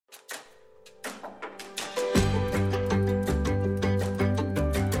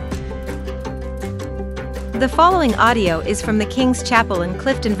The following audio is from the King's Chapel in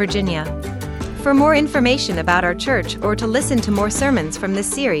Clifton, Virginia. For more information about our church or to listen to more sermons from this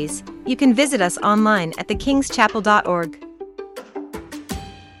series, you can visit us online at thekingschapel.org.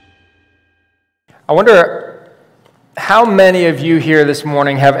 I wonder how many of you here this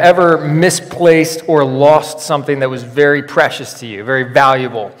morning have ever misplaced or lost something that was very precious to you, very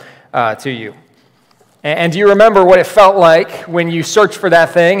valuable to you. And do you remember what it felt like when you searched for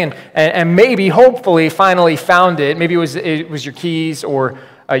that thing and maybe, hopefully, finally found it? Maybe it was your keys or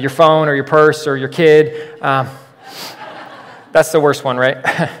your phone or your purse or your kid. That's the worst one, right?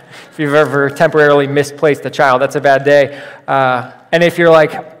 If you've ever temporarily misplaced a child, that's a bad day. And if you're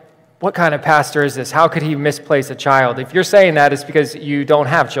like, what kind of pastor is this? How could he misplace a child? If you're saying that, it's because you don't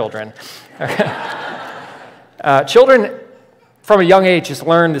have children. Children, from a young age, just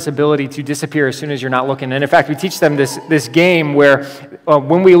learn this ability to disappear as soon as you're not looking. And in fact, we teach them this game where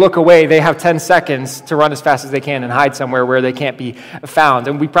when we look away, they have 10 seconds to run as fast as they can and hide somewhere where they can't be found.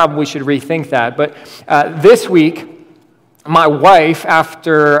 And we probably should rethink that. But this week, my wife,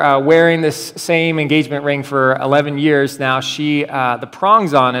 after wearing this same engagement ring for 11 years now, the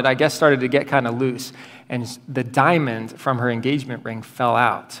prongs on it, I guess, started to get kind of loose. And the diamond from her engagement ring fell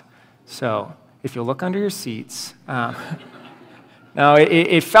out. So if you'll look under your seats... No,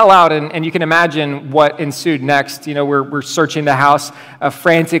 it fell out, and you can imagine what ensued next. You know, we're searching the house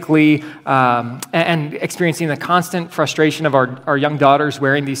frantically and experiencing the constant frustration of our young daughters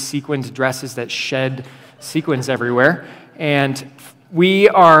wearing these sequined dresses that shed sequins everywhere. And we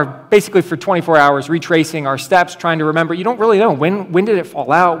are basically for 24 hours retracing our steps, trying to remember. You don't really know. When did it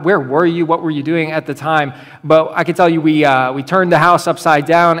fall out? Where were you? What were you doing at the time? But I can tell you we turned the house upside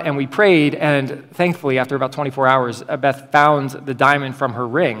down and we prayed. And thankfully, after about 24 hours, Beth found the diamond from her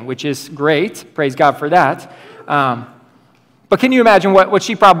ring, which is great. Praise God for that. But can you imagine what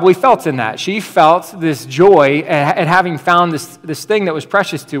she probably felt in that? She felt this joy at having found this thing that was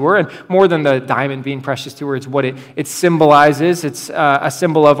precious to her, and more than the diamond being precious to her, it's what it symbolizes. It's a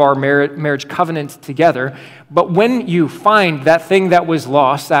symbol of our marriage covenant together. But when you find that thing that was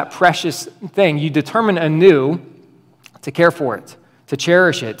lost, that precious thing, you determine anew to care for it, to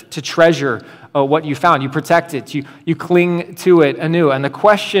cherish it, to treasure what you found. You protect it. You cling to it anew. And the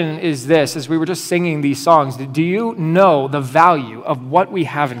question is this, as we were just singing these songs, do you know the value of what we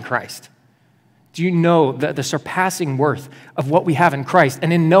have in Christ? Do you know the surpassing worth of what we have in Christ?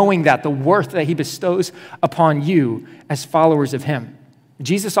 And in knowing that, the worth that he bestows upon you as followers of him.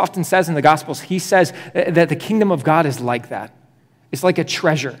 Jesus often says in the Gospels, he says that the kingdom of God is like that. It's like a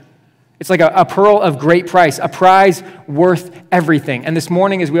treasure. It's like a pearl of great price, a prize worth everything. And this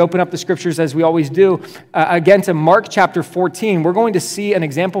morning, as we open up the scriptures, as we always do, again to Mark chapter 14, we're going to see an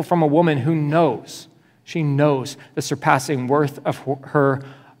example from a woman who knows. She knows the surpassing worth of her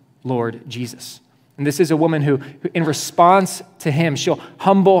Lord Jesus. And this is a woman who, in response to him, she'll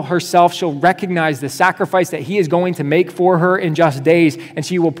humble herself. She'll recognize the sacrifice that he is going to make for her in just days. And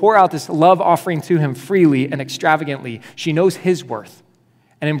she will pour out this love offering to him freely and extravagantly. She knows his worth.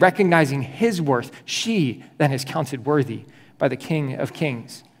 And in recognizing his worth, she then is counted worthy by the King of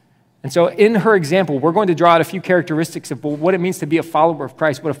Kings. And so in her example, we're going to draw out a few characteristics of what it means to be a follower of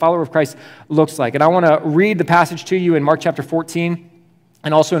Christ, what a follower of Christ looks like. And I want to read the passage to you in Mark chapter 14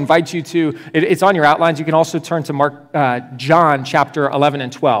 and also invite you to, it's on your outlines, you can also turn to John chapter 11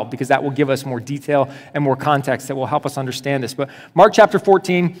 and 12 because that will give us more detail and more context that will help us understand this. But Mark chapter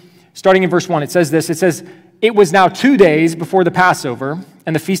 14, starting in verse 1, it says this, it says, "It was now 2 days before the Passover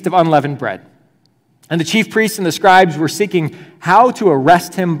and the Feast of Unleavened Bread. And the chief priests and the scribes were seeking how to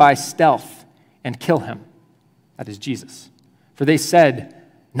arrest him by stealth and kill him." That is Jesus. "For they said,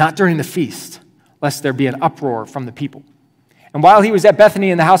 'Not during the feast, lest there be an uproar from the people.' And while he was at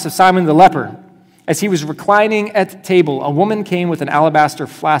Bethany in the house of Simon the leper, as he was reclining at table, a woman came with an alabaster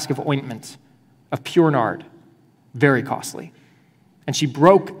flask of ointment of pure nard, very costly. And she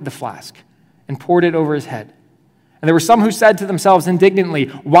broke the flask and poured it over his head. And there were some who said to themselves indignantly,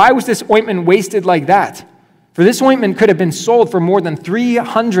 'Why was this ointment wasted like that? For this ointment could have been sold for more than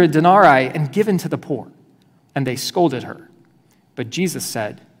 300 denarii and given to the poor.' And they scolded her. But Jesus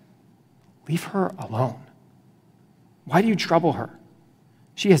said, 'Leave her alone. Why do you trouble her?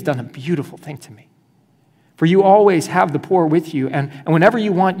 She has done a beautiful thing to me. For you always have the poor with you, and whenever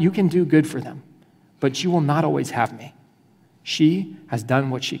you want, you can do good for them. But you will not always have me. She has done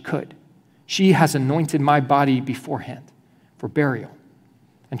what she could. She has anointed my body beforehand for burial.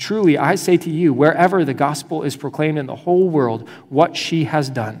 And truly, I say to you, wherever the gospel is proclaimed in the whole world, what she has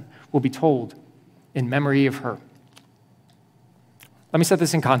done will be told in memory of her.'" Let me set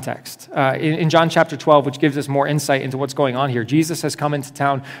this in context. In John chapter 12, which gives us more insight into what's going on here, Jesus has come into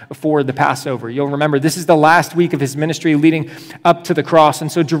town for the Passover. You'll remember this is the last week of his ministry leading up to the cross.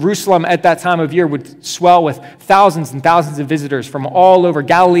 And so Jerusalem at that time of year would swell with thousands and thousands of visitors from all over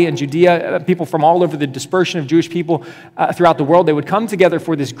Galilee and Judea, people from all over the dispersion of Jewish people throughout the world. They would come together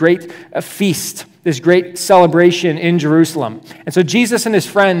for this great feast, this great celebration in Jerusalem. And so Jesus and his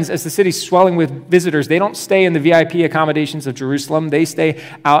friends, as the city's swelling with visitors, they don't stay in the VIP accommodations of Jerusalem. They stay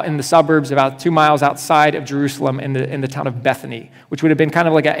out in the suburbs about 2 miles outside of Jerusalem in the town of Bethany, which would have been kind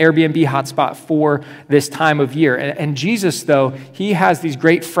of like an Airbnb hotspot for this time of year. And Jesus, though, he has these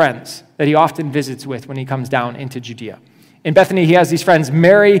great friends that he often visits with when he comes down into Judea. In Bethany, he has these friends,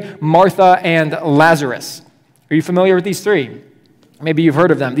 Mary, Martha, and Lazarus. Are you familiar with these three? Maybe you've heard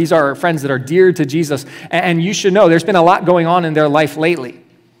of them. These are friends that are dear to Jesus. And you should know there's been a lot going on in their life lately.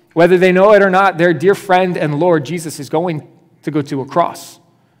 Whether they know it or not, their dear friend and Lord Jesus is going to go to a cross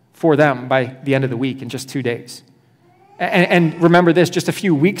for them by the end of the week in just 2 days. And remember this, just a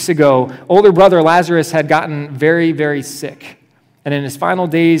few weeks ago, older brother Lazarus had gotten very, very sick. And in his final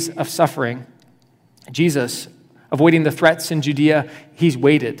days of suffering, Jesus, avoiding the threats in Judea, he's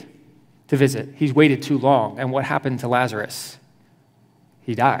waited to visit. He's waited too long. And what happened to Lazarus?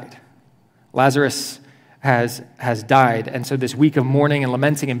 He died. Lazarus has died. And so this week of mourning and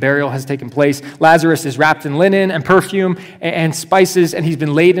lamenting and burial has taken place. Lazarus is wrapped in linen and perfume and spices, and he's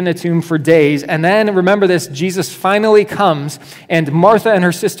been laid in a tomb for days. And then, remember this, Jesus finally comes, and Martha and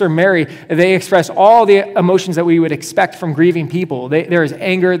her sister Mary, they express all the emotions that we would expect from grieving people. There is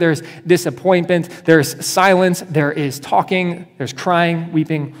anger, there's disappointment, there's silence, there is talking, there's crying,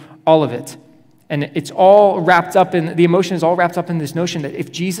 weeping, all of it. And it's all wrapped up in, the emotion is all wrapped up in this notion that if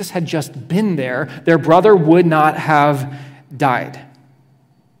Jesus had just been there, their brother would not have died.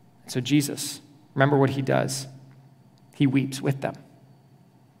 So Jesus, remember what he does. He weeps with them.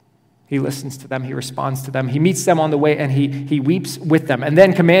 He listens to them. He responds to them. He meets them on the way, and he weeps with them. And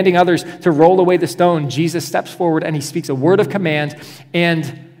then, commanding others to roll away the stone, Jesus steps forward and he speaks a word of command,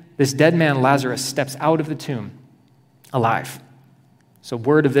 and this dead man, Lazarus, steps out of the tomb alive. So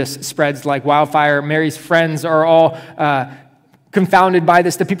word of this spreads like wildfire. Mary's friends are all confounded by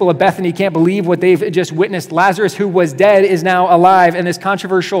this. The people of Bethany can't believe what they've just witnessed. Lazarus, who was dead, is now alive. And this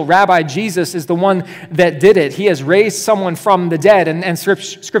controversial rabbi, Jesus, is the one that did it. He has raised someone from the dead. And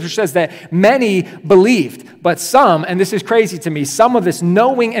Scripture says that many believed. But some, and this is crazy to me, some of this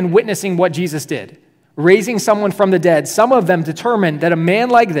knowing and witnessing what Jesus did, raising someone from the dead, some of them determined that a man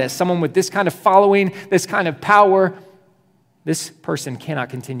like this, someone with this kind of following, this kind of power, this person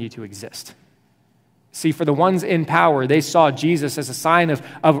cannot continue to exist. See, for the ones in power, they saw Jesus as a sign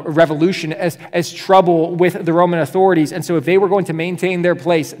of revolution, as trouble with the Roman authorities. And so if they were going to maintain their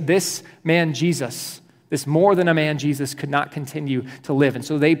place, this man Jesus, this more than a man Jesus, could not continue to live. And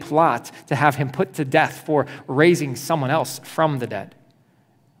so they plot to have him put to death for raising someone else from the dead.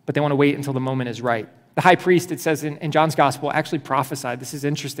 But they want to wait until the moment is right. The high priest, it says in John's gospel, actually prophesied. This is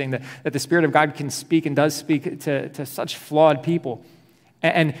interesting, that the Spirit of God can speak and does speak to such flawed people.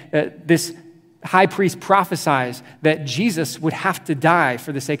 And this high priest prophesies that Jesus would have to die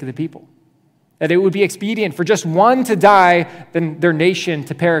for the sake of the people. That it would be expedient for just one to die, then their nation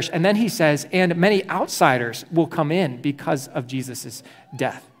to perish. And then he says, and many outsiders will come in because of Jesus'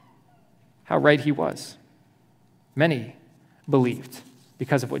 death. How right he was. Many believed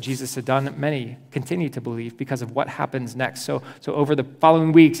because of what Jesus had done. Many continue to believe because of what happens next. So over the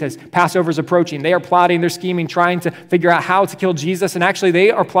following weeks, as Passover's approaching, they are plotting, they're scheming, trying to figure out how to kill Jesus. And actually, they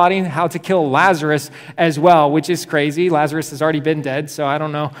are plotting how to kill Lazarus as well, which is crazy. Lazarus has already been dead, so I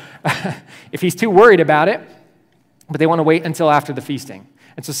don't know if he's too worried about it. But they want to wait until after the feasting.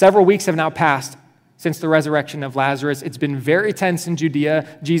 And so several weeks have now passed since the resurrection of Lazarus. It's been very tense in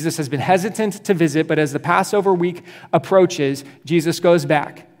Judea. Jesus has been hesitant to visit, but as the Passover week approaches, Jesus goes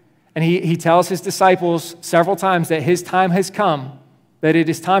back. And he tells his disciples several times that his time has come, that it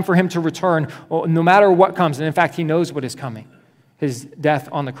is time for him to return, no matter what comes. And in fact, he knows what is coming, his death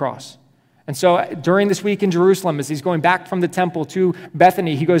on the cross. And so during this week in Jerusalem, as he's going back from the temple to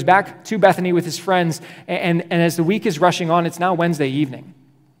Bethany, he goes back to Bethany with his friends. And as the week is rushing on, it's now Wednesday evening.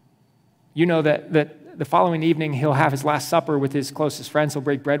 You know that the following evening, he'll have his last supper with his closest friends. He'll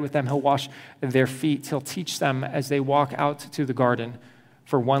break bread with them. He'll wash their feet. He'll teach them as they walk out to the garden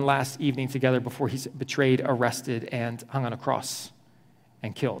for one last evening together before he's betrayed, arrested, and hung on a cross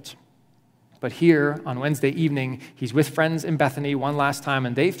and killed. But here on Wednesday evening, he's with friends in Bethany one last time,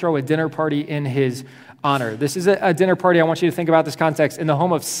 and they throw a dinner party in his honor. This is a dinner party. I want you to think about this context. In the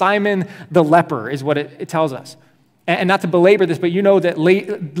home of Simon the leper is what it tells us. And not to belabor this, but you know that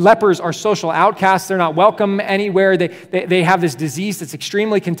lepers are social outcasts. They're not welcome anywhere. They have this disease that's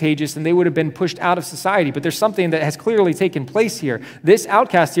extremely contagious, and they would have been pushed out of society. But there's something that has clearly taken place here. This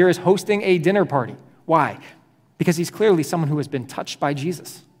outcast here is hosting a dinner party. Why? Because he's clearly someone who has been touched by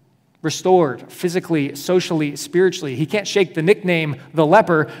Jesus, restored physically, socially, spiritually. He can't shake the nickname the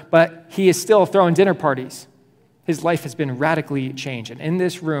leper, but he is still throwing dinner parties. His life has been radically changed. And in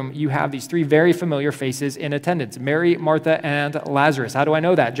this room, you have these three very familiar faces in attendance: Mary, Martha, and Lazarus. How do I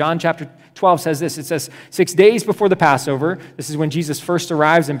know that? John chapter 12 says this. It says, 6 days before the Passover, this is when Jesus first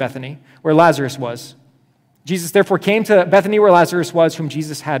arrives in Bethany, where Lazarus was. Jesus therefore came to Bethany where Lazarus was, whom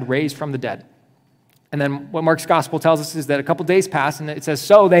Jesus had raised from the dead. And then what Mark's gospel tells us is that a couple days passed, and it says,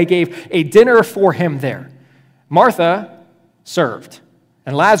 so they gave a dinner for him there. Martha served,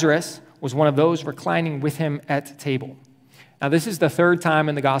 and Lazarus was one of those reclining with him at table. Now, this is the third time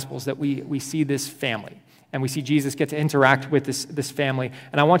in the Gospels that we see this family, and we see Jesus get to interact with this family.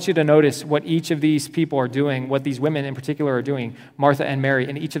 And I want you to notice what each of these people are doing, what these women in particular are doing, Martha and Mary,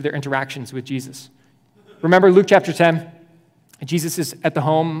 in each of their interactions with Jesus. Remember Luke chapter 10? Jesus is at the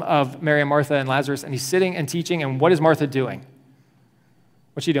home of Mary and Martha and Lazarus, and he's sitting and teaching, and what is Martha doing?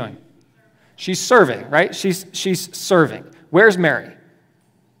 What's she doing? She's serving, right? She's serving. Where's Mary?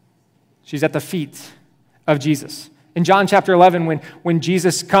 She's at the feet of Jesus. In John chapter 11, when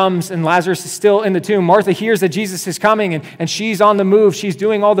Jesus comes and Lazarus is still in the tomb, Martha hears that Jesus is coming, and she's on the move. She's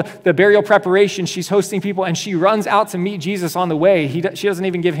doing all the burial preparation. She's hosting people, and she runs out to meet Jesus on the way. She doesn't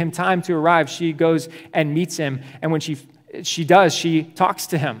even give him time to arrive. She goes and meets him, and when she does, she talks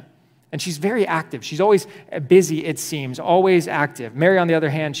to him. And she's very active. She's always busy, it seems, always active. Mary, on the other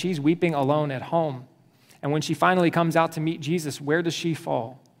hand, she's weeping alone at home. And when she finally comes out to meet Jesus, where does she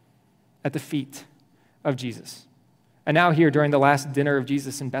fall? At the feet of Jesus. And now here, during the last dinner of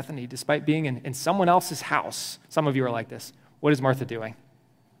Jesus in Bethany, despite being in someone else's house, some of you are like this, what is Martha doing?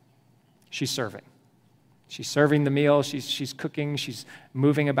 She's serving. She's serving the meal, she's cooking, she's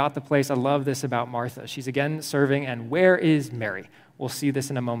moving about the place. I love this about Martha. She's again serving, and where is Mary? We'll see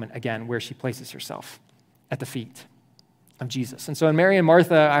this in a moment again, where she places herself at the feet of Jesus. And so in Mary and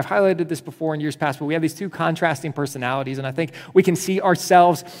Martha, I've highlighted this before in years past, but we have these two contrasting personalities, and I think we can see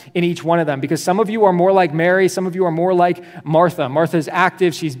ourselves in each one of them, because some of you are more like Mary, some of you are more like Martha. Martha's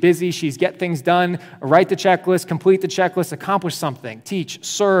active, she's busy, she's get things done, write the checklist, complete the checklist, accomplish something, teach,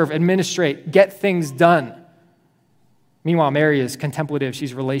 serve, administrate, get things done. Meanwhile, Mary is contemplative,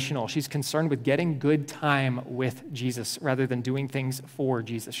 she's relational, she's concerned with getting good time with Jesus rather than doing things for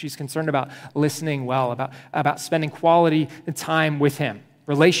Jesus. She's concerned about listening well, about spending quality time with him,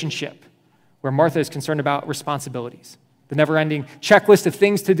 relationship, where Martha is concerned about responsibilities, the never-ending checklist of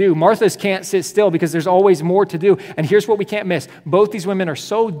things to do. Martha's can't sit still because there's always more to do. And here's what we can't miss. Both these women are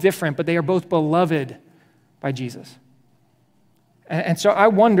so different, but they are both beloved by Jesus. And so I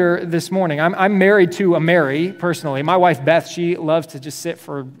wonder this morning, I'm married to a Mary, personally. My wife, Beth, she loves to just sit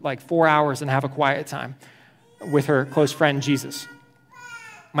for like 4 hours and have a quiet time with her close friend, Jesus.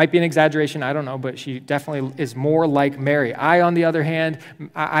 Might be an exaggeration, I don't know, but she definitely is more like Mary. I, on the other hand,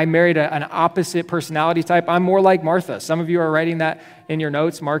 I married an opposite personality type. I'm more like Martha. Some of you are writing that in your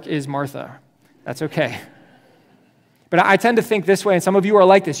notes. Mark is Martha. That's okay. But I tend to think this way, and some of you are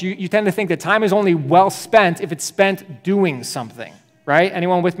like this. You tend to think that time is only well spent if it's spent doing something, right?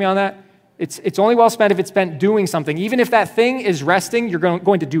 Anyone with me on that? It's only well spent if it's spent doing something. Even if that thing is resting, you're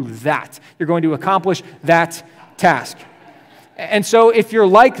going to do that. You're going to accomplish that task. And so if you're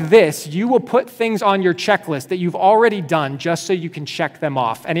like this, you will put things on your checklist that you've already done just so you can check them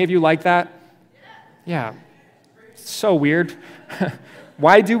off. Any of you like that? Yeah. It's so weird.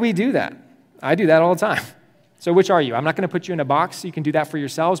 Why do we do that? I do that all the time. So which are you? I'm not going to put you in a box, so you can do that for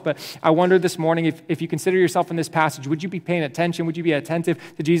yourselves, but I wonder this morning if you consider yourself in this passage, would you be paying attention? Would you be attentive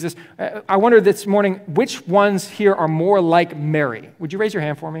to Jesus? I wonder this morning, which ones here are more like Mary? Would you raise your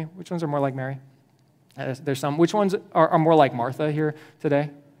hand for me? Which ones are more like Mary? There's some. Which ones are more like Martha here today?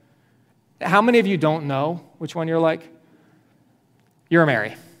 How many of you don't know which one you're like? You're a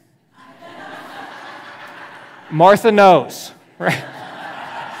Mary. Martha knows, right?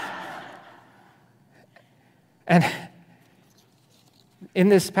 And in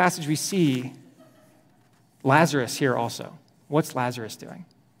this passage, we see Lazarus here also. What's Lazarus doing?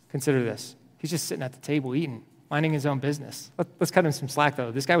 Consider this. He's just sitting at the table eating, minding his own business. Let's cut him some slack, though.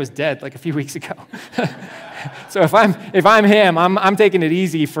 This guy was dead like a few weeks ago. So if I'm him, I'm taking it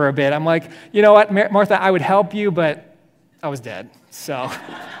easy for a bit. I'm like, you know what, Martha, I would help you, but I was dead. So,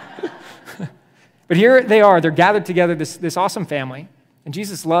 but here they are. They're gathered together, this awesome family. And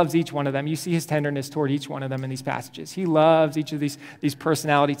Jesus loves each one of them. You see his tenderness toward each one of them in these passages. He loves each of these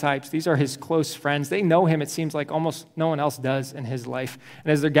personality types. These are his close friends. They know him, it seems like almost no one else does in his life.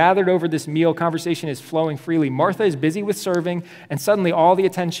 And as they're gathered over this meal, conversation is flowing freely. Martha is busy with serving, and suddenly all the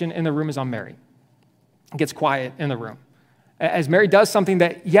attention in the room is on Mary. It gets quiet in the room. As Mary does something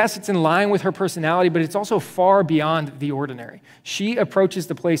that, yes, it's in line with her personality, but it's also far beyond the ordinary. She approaches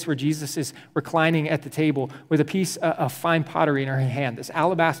the place where Jesus is reclining at the table with a piece of fine pottery in her hand, this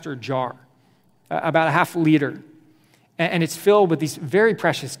alabaster jar, about a half liter. And it's filled with these very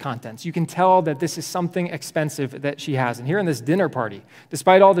precious contents. You can tell that this is something expensive that she has. And here in this dinner party,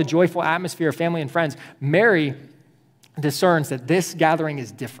 despite all the joyful atmosphere of family and friends, Mary discerns that this gathering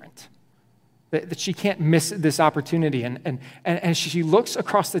is different, that she can't miss this opportunity. And she looks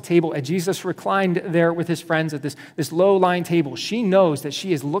across the table at Jesus reclined there with his friends at this low-lying table. She knows that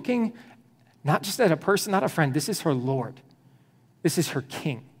she is looking not just at a person, not a friend. This is her Lord. This is her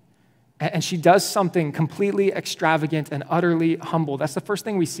King. And she does something completely extravagant and utterly humble. That's the first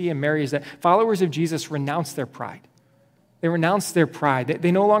thing we see in Mary, is that followers of Jesus renounce their pride. They renounce their pride.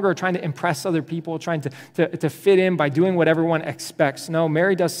 They no longer are trying to impress other people, trying to fit in by doing what everyone expects. No,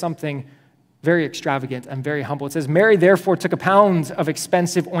 Mary does something very extravagant and very humble. It says, Mary therefore took a pound of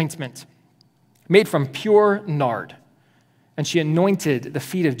expensive ointment made from pure nard, and she anointed the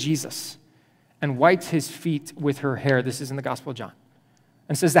feet of Jesus and wiped his feet with her hair. This is in the Gospel of John.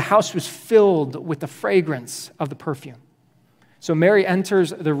 And it says the house was filled with the fragrance of the perfume. So Mary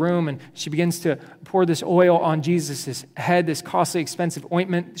enters the room and she begins to pour this oil on Jesus' head, this costly, expensive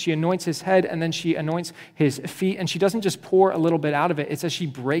ointment. She anoints his head and then she anoints his feet. And she doesn't just pour a little bit out of it. It says she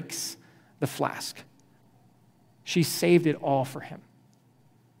breaks the flask. She saved it all for him.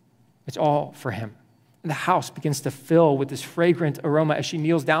 It's all for him. And the house begins to fill with this fragrant aroma as she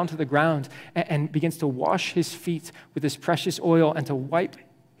kneels down to the ground and begins to wash his feet with this precious oil and to wipe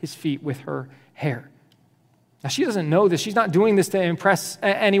his feet with her hair. Now, she doesn't know this. She's not doing this to impress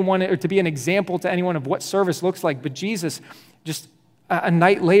anyone or to be an example to anyone of what service looks like. But Jesus, just a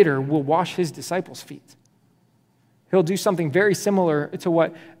night later, will wash his disciples' feet. He'll do something very similar to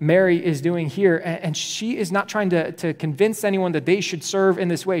what Mary is doing here. And she is not trying to convince anyone that they should serve in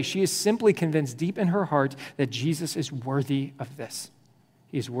this way. She is simply convinced deep in her heart that Jesus is worthy of this.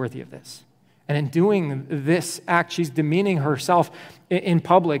 He is worthy of this. And in doing this act, she's demeaning herself in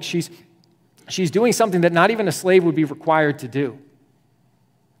public. She's doing something that not even a slave would be required to do.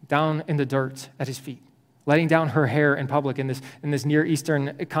 Down in the dirt at his feet. Letting down her hair in public in this Near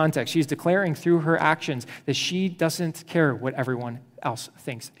Eastern context. She's declaring through her actions that she doesn't care what everyone else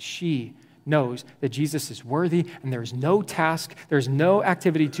thinks. She knows that Jesus is worthy, and there is no task, there is no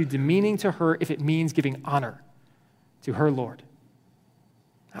activity too demeaning to her if it means giving honor to her Lord.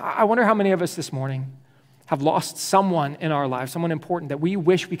 I wonder how many of us this morning have lost someone in our lives, someone important that we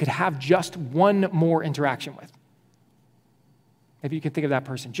wish we could have just one more interaction with. Maybe you can think of that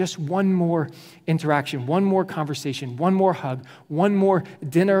person. Just one more interaction, one more conversation, one more hug, one more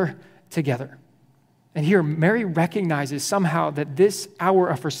dinner together. And here, Mary recognizes somehow that this hour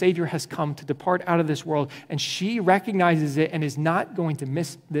of her Savior has come to depart out of this world, and she recognizes it and is not going to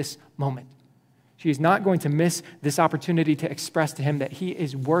miss this moment. She is not going to miss this opportunity to express to him that he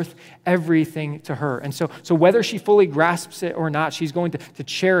is worth everything to her. And so whether she fully grasps it or not, she's going to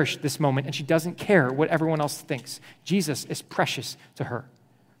cherish this moment, and she doesn't care what everyone else thinks. Jesus is precious to her.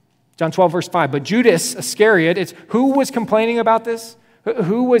 John 12, verse 5, but Judas Iscariot, it's who was complaining about this?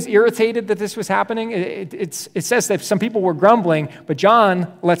 Who was irritated that this was happening? It says that some people were grumbling, but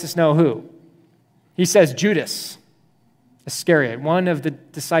John lets us know who. He says Judas Iscariot, one of the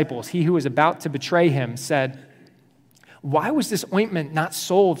disciples, he who was about to betray him, said, why was this ointment not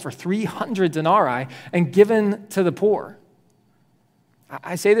sold for 300 denarii and given to the poor?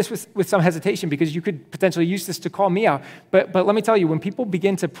 I say this with some hesitation because you could potentially use this to call me out. But let me tell you, when people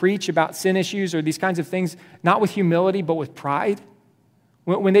begin to preach about sin issues or these kinds of things, not with humility, but with pride,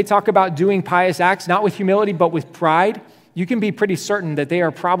 when they talk about doing pious acts, not with humility, but with pride, you can be pretty certain that they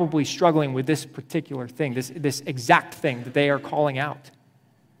are probably struggling with this particular thing, this exact thing that they are calling out.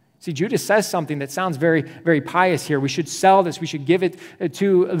 See, Judas says something that sounds very, very pious here. We should sell this. We should give it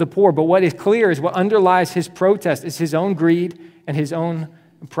to the poor. But what is clear is what underlies his protest is his own greed and his own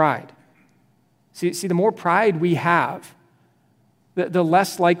pride. See, the more pride we have, the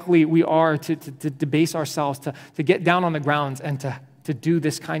less likely we are to debase ourselves, to get down on the ground and to do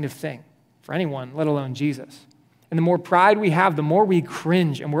this kind of thing for anyone, let alone Jesus. And the more pride we have, the more we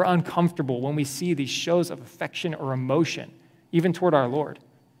cringe and we're uncomfortable when we see these shows of affection or emotion, even toward our Lord.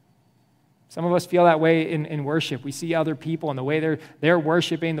 Some of us feel that way in worship. We see other people and the way they're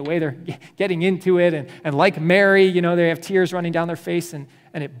worshiping, the way they're getting into it. And like Mary, they have tears running down their face, and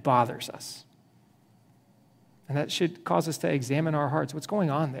it bothers us. And that should cause us to examine our hearts. What's going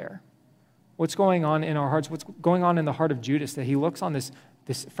on there? What's going on in our hearts? What's going on in the heart of Judas, that he looks on this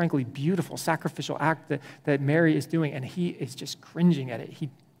frankly beautiful sacrificial act that Mary is doing, and he is just cringing at it. He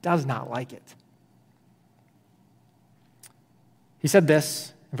does not like it. He said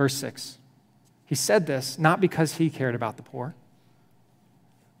this in verse 6. He said this not because he cared about the poor.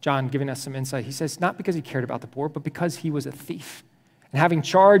 John giving us some insight. He says not because he cared about the poor, but because he was a thief. And having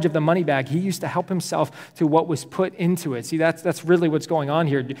charge of the money bag, he used to help himself to what was put into it. See, that's really what's going on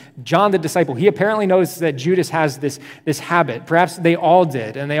here. John the disciple, he apparently knows that Judas has this habit. Perhaps they all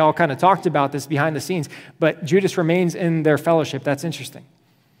did, and they all kind of talked about this behind the scenes. But Judas remains in their fellowship. That's interesting.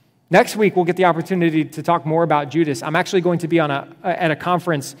 Next week, we'll get the opportunity to talk more about Judas. I'm actually going to be at a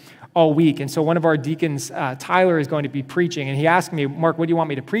conference all week. And so one of our deacons, Tyler, is going to be preaching. And he asked me, Mark, what do you want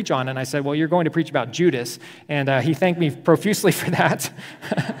me to preach on? And I said, well, you're going to preach about Judas. And he thanked me profusely for that.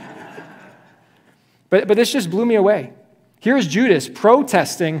 But this just blew me away. Here's Judas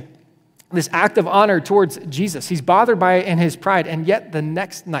protesting this act of honor towards Jesus. He's bothered by it in his pride. And yet the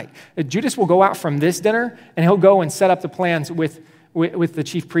next night, Judas will go out from this dinner, and he'll go and set up the plans with the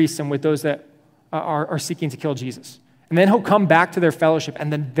chief priests and with those that are seeking to kill Jesus. And then he'll come back to their fellowship.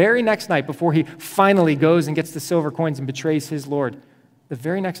 And the very next night, before he finally goes and gets the silver coins and betrays his Lord, the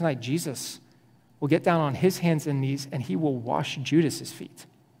very next night, Jesus will get down on his hands and knees, and he will wash Judas's feet.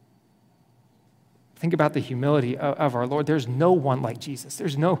 Think about the humility of our Lord. There's no one like Jesus.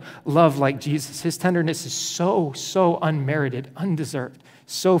 There's no love like Jesus. His tenderness is so unmerited, undeserved,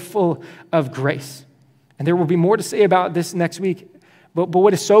 so full of grace. And there will be more to say about this next week. But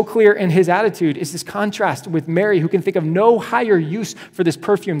what is so clear in his attitude is this contrast with Mary, who can think of no higher use for this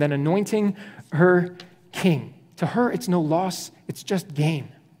perfume than anointing her king. To her, it's no loss, it's just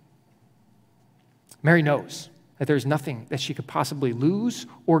gain. Mary knows that there's nothing that she could possibly lose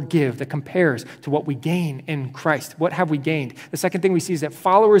or give that compares to what we gain in Christ. What have we gained? The second thing we see is that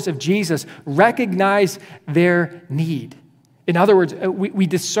followers of Jesus recognize their need. In other words, you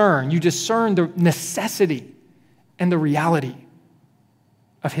discern the necessity and the reality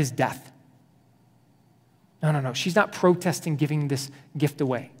of his death. No. She's not protesting giving this gift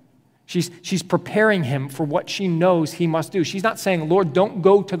away. She's preparing him for what she knows he must do. She's not saying, Lord, don't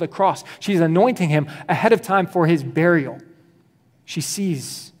go to the cross. She's anointing him ahead of time for his burial. She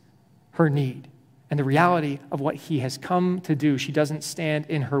sees her need and the reality of what he has come to do. She doesn't stand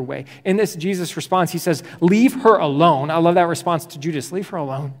in her way. In this, Jesus responds, he says, leave her alone. I love that response to Judas. Leave her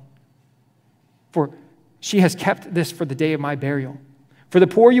alone. For she has kept this for the day of my burial. For the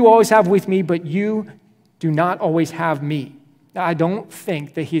poor you always have with me, but you do not always have me. Now, I don't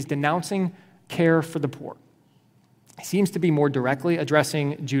think that he's denouncing care for the poor. He seems to be more directly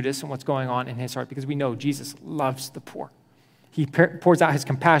addressing Judas and what's going on in his heart, because we know Jesus loves the poor. He pours out his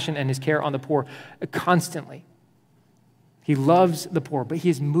compassion and his care on the poor constantly. He loves the poor, but he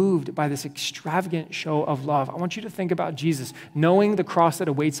is moved by this extravagant show of love. I want you to think about Jesus knowing the cross that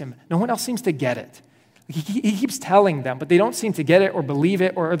awaits him. No one else seems to get it. He keeps telling them, but they don't seem to get it or believe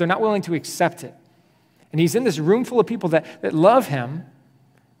it, or they're not willing to accept it. And he's in this room full of people that love him,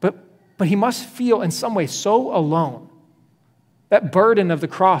 but he must feel in some way so alone, that burden of the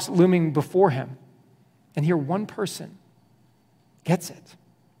cross looming before him. And here one person gets it.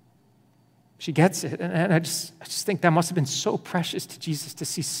 She gets it. And I just think that must have been so precious to Jesus to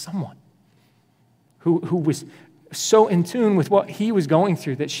see someone who was so in tune with what he was going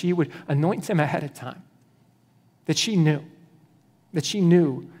through that she would anoint him ahead of time. That she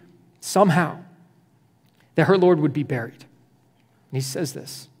knew somehow that her Lord would be buried. And he says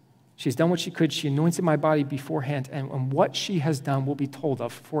this, she's done what she could. She anointed my body beforehand, and what she has done will be told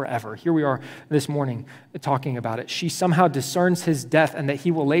of forever. Here we are this morning talking about it. She somehow discerns his death and that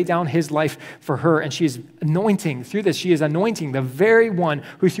he will lay down his life for her, and she is anointing, through this, she is anointing the very one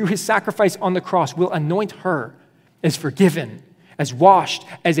who through his sacrifice on the cross will anoint her as forgiven, as washed,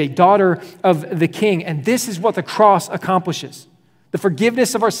 as a daughter of the King. And this is what the cross accomplishes. The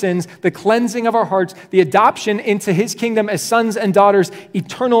forgiveness of our sins, the cleansing of our hearts, the adoption into his kingdom as sons and daughters,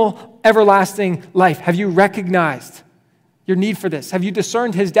 eternal, everlasting life. Have you recognized your need for this? Have you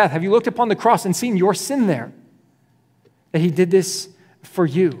discerned his death? Have you looked upon the cross and seen your sin there? That he did this for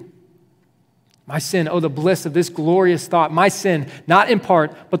you. My sin, oh, the bliss of this glorious thought. My sin, not in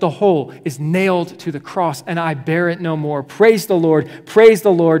part, but the whole, is nailed to the cross, and I bear it no more. Praise the Lord,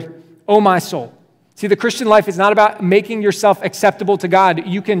 oh my soul. See, the Christian life is not about making yourself acceptable to God.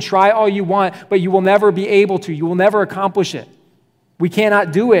 You can try all you want, but you will never be able to. You will never accomplish it. We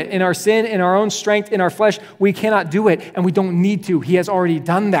cannot do it in our sin, in our own strength, in our flesh. We cannot do it, and we don't need to. He has already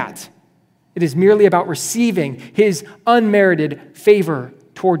done that. It is merely about receiving his unmerited favor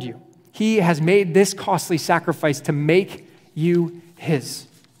toward you. He has made this costly sacrifice to make you his.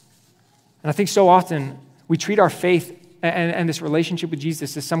 And I think so often we treat our faith and this relationship with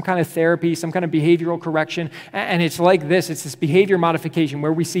Jesus as some kind of therapy, some kind of behavioral correction. And it's like this. It's this behavior modification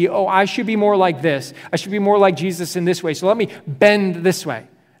where we see, oh, I should be more like this. I should be more like Jesus in this way. So let me bend this way.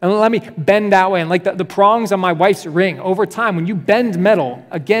 And let me bend that way. And like the prongs on my wife's ring, over time, when you bend metal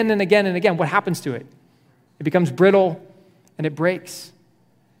again and again and again, what happens to it? It becomes brittle and it breaks.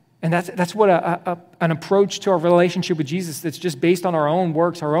 And that's what an approach to our relationship with Jesus that's just based on our own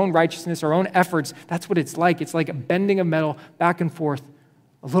works, our own righteousness, our own efforts. That's what it's like. It's like a bending of metal back and forth,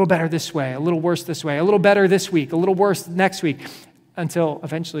 a little better this way, a little worse this way, a little better this week, a little worse next week, until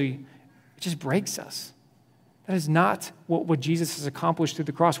eventually it just breaks us. That is not what Jesus has accomplished through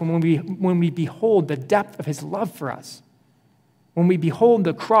the cross. When we behold the depth of his love for us, when we behold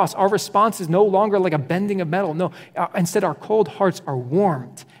the cross, our response is no longer like a bending of metal. No, instead our cold hearts are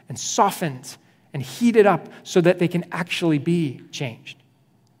warmed and softened and heated up so that they can actually be changed.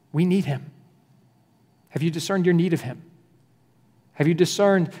 We need him. Have you discerned your need of him? Have you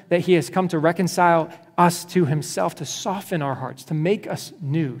discerned that he has come to reconcile us to himself, to soften our hearts, to make us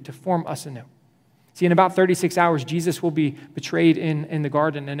new, to form us anew? See, in about 36 hours, Jesus will be betrayed in the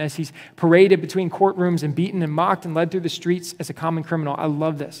garden. And as he's paraded between courtrooms and beaten and mocked and led through the streets as a common criminal, I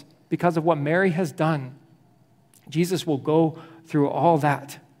love this. Because of what Mary has done, Jesus will go through all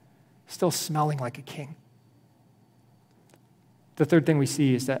that, still smelling like a king. The third thing we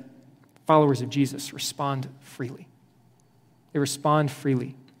see is that followers of Jesus respond freely. They respond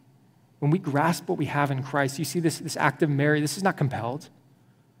freely. When we grasp what we have in Christ, you see this act of Mary, this is not compelled.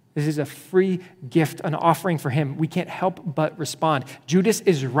 This is a free gift, an offering for him. We can't help but respond. Judas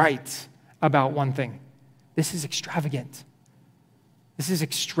is right about one thing. This is extravagant. This is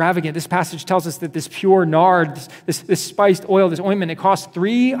extravagant. This passage tells us that this pure nard, this spiced oil, this ointment, it costs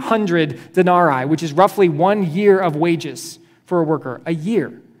 300 denarii, which is roughly 1 year of wages for a worker, a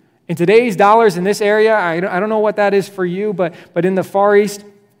year. In today's dollars in this area, I don't know what that is for you, but in the Far East,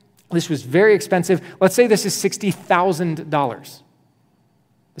 this was very expensive. Let's say this is $60,000.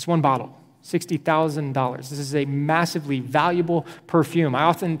 This one bottle, $60,000. This is a massively valuable perfume. I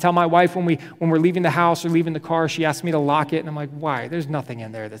often tell my wife when we're leaving the house or leaving the car, she asks me to lock it, and I'm like, why? There's nothing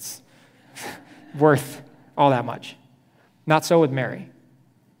in there that's worth all that much. Not so with Mary.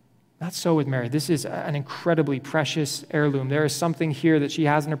 Not so with Mary. This is an incredibly precious heirloom. There is something here that she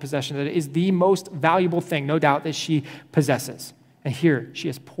has in her possession that is the most valuable thing, no doubt, that she possesses. And here, she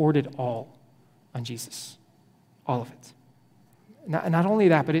has poured it all on Jesus. All of it. Not only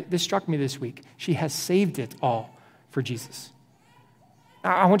that, but this struck me this week. She has saved it all for Jesus.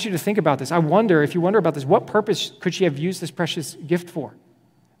 I want you to think about this. I wonder, if you wonder about this, what purpose could she have used this precious gift for?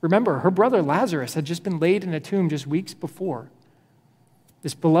 Remember, her brother Lazarus had just been laid in a tomb just weeks before.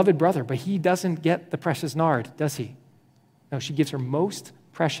 This beloved brother, but he doesn't get the precious nard, does he? No, she gives her most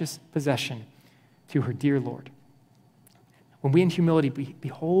precious possession to her dear Lord. When we in humility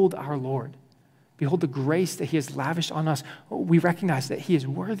behold our Lord, behold the grace that he has lavished on us, we recognize that he is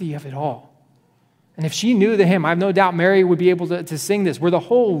worthy of it all. And if she knew the hymn, I have no doubt Mary would be able to sing this. Were the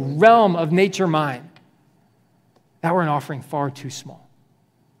whole realm of nature mine, that were an offering far too small.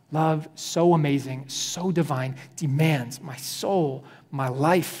 Love so amazing, so divine, demands my soul, my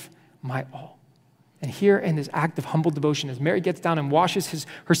life, my all. And here in this act of humble devotion, as Mary gets down and washes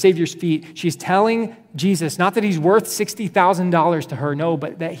her Savior's feet, she's telling Jesus, not that he's worth $60,000 to her, no,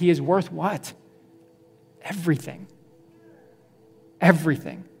 but that he is worth what? Everything.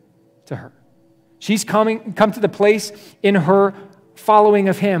 Everything to her. She's come to the place in her following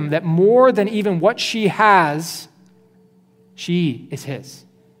of him that more than even what she has, she is his.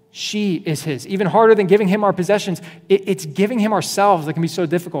 She is his. Even harder than giving him our possessions, it's giving him ourselves that can be so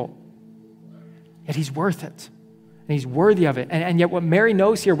difficult. Yet he's worth it. And he's worthy of it. And yet what Mary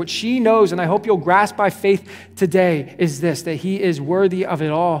knows here, what she knows, and I hope you'll grasp by faith today, is this, that he is worthy of it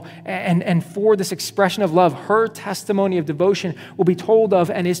all. And for this expression of love, her testimony of devotion will be told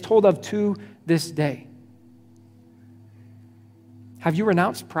of and is told of to this day. Have you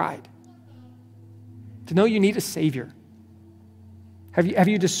renounced pride? To know you need a Savior? Have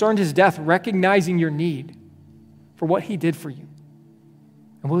you discerned his death, recognizing your need for what he did for you?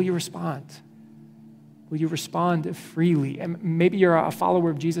 And will you respond? Will you respond freely? And maybe you're a follower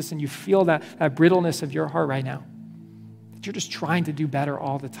of Jesus and you feel that brittleness of your heart right now, that you're just trying to do better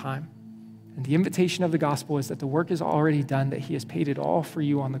all the time. And the invitation of the gospel is that the work is already done, that he has paid it all for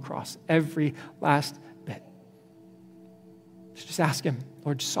you on the cross, every last bit. So just ask him,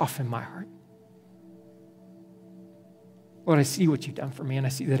 Lord, soften my heart. Lord, I see what you've done for me, and I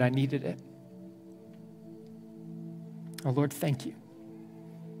see that I needed it. Oh, Lord, thank you.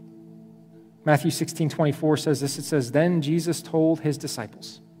 Matthew 16:24 says this. It says, then Jesus told his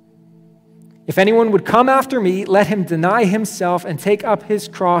disciples, if anyone would come after me, let him deny himself and take up his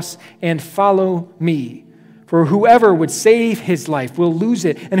cross and follow me. For whoever would save his life will lose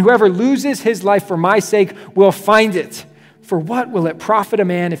it, and whoever loses his life for my sake will find it. For what will it profit a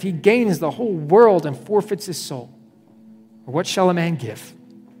man if he gains the whole world and forfeits his soul? Or what shall a man give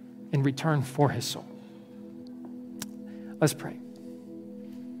in return for his soul? Let's pray.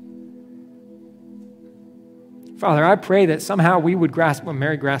 Father, I pray that somehow we would grasp what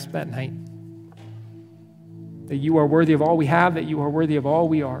Mary grasped that night. That you are worthy of all we have, that you are worthy of all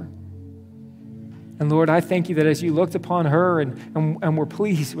we are. And Lord, I thank you that as you looked upon her and were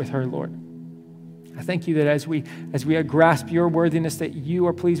pleased with her, Lord, I thank you that as we grasp your worthiness, that you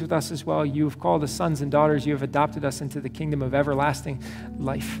are pleased with us as well. You have called us sons and daughters. You have adopted us into the kingdom of everlasting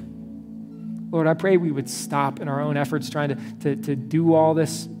life. Lord, I pray we would stop in our own efforts trying to do all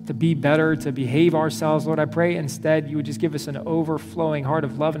this, to be better, to behave ourselves. Lord, I pray instead you would just give us an overflowing heart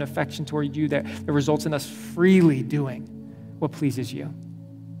of love and affection toward you that results in us freely doing what pleases you.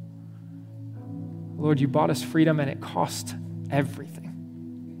 Lord, you bought us freedom and it cost everything.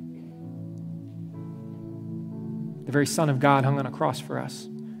 The very Son of God hung on a cross for us.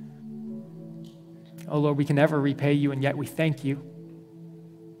 Oh, Lord, we can never repay you, and yet we thank you.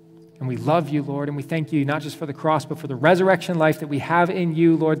 And we love you, Lord, and we thank you not just for the cross, but for the resurrection life that we have in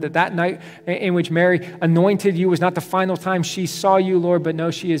you, Lord, that night in which Mary anointed you was not the final time she saw you, Lord, but no,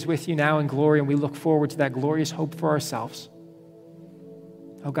 she is with you now in glory, and we look forward to that glorious hope for ourselves.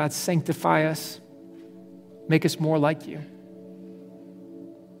 Oh, God, sanctify us. Make us more like you.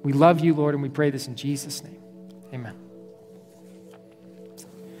 We love you, Lord, and we pray this in Jesus' name. Amen.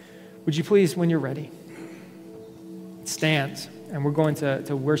 Would you please, when you're ready, stand, and we're going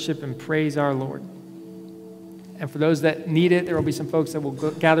to worship and praise our Lord. And for those that need it, there will be some folks that will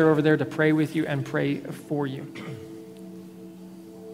gather over there to pray with you and pray for you.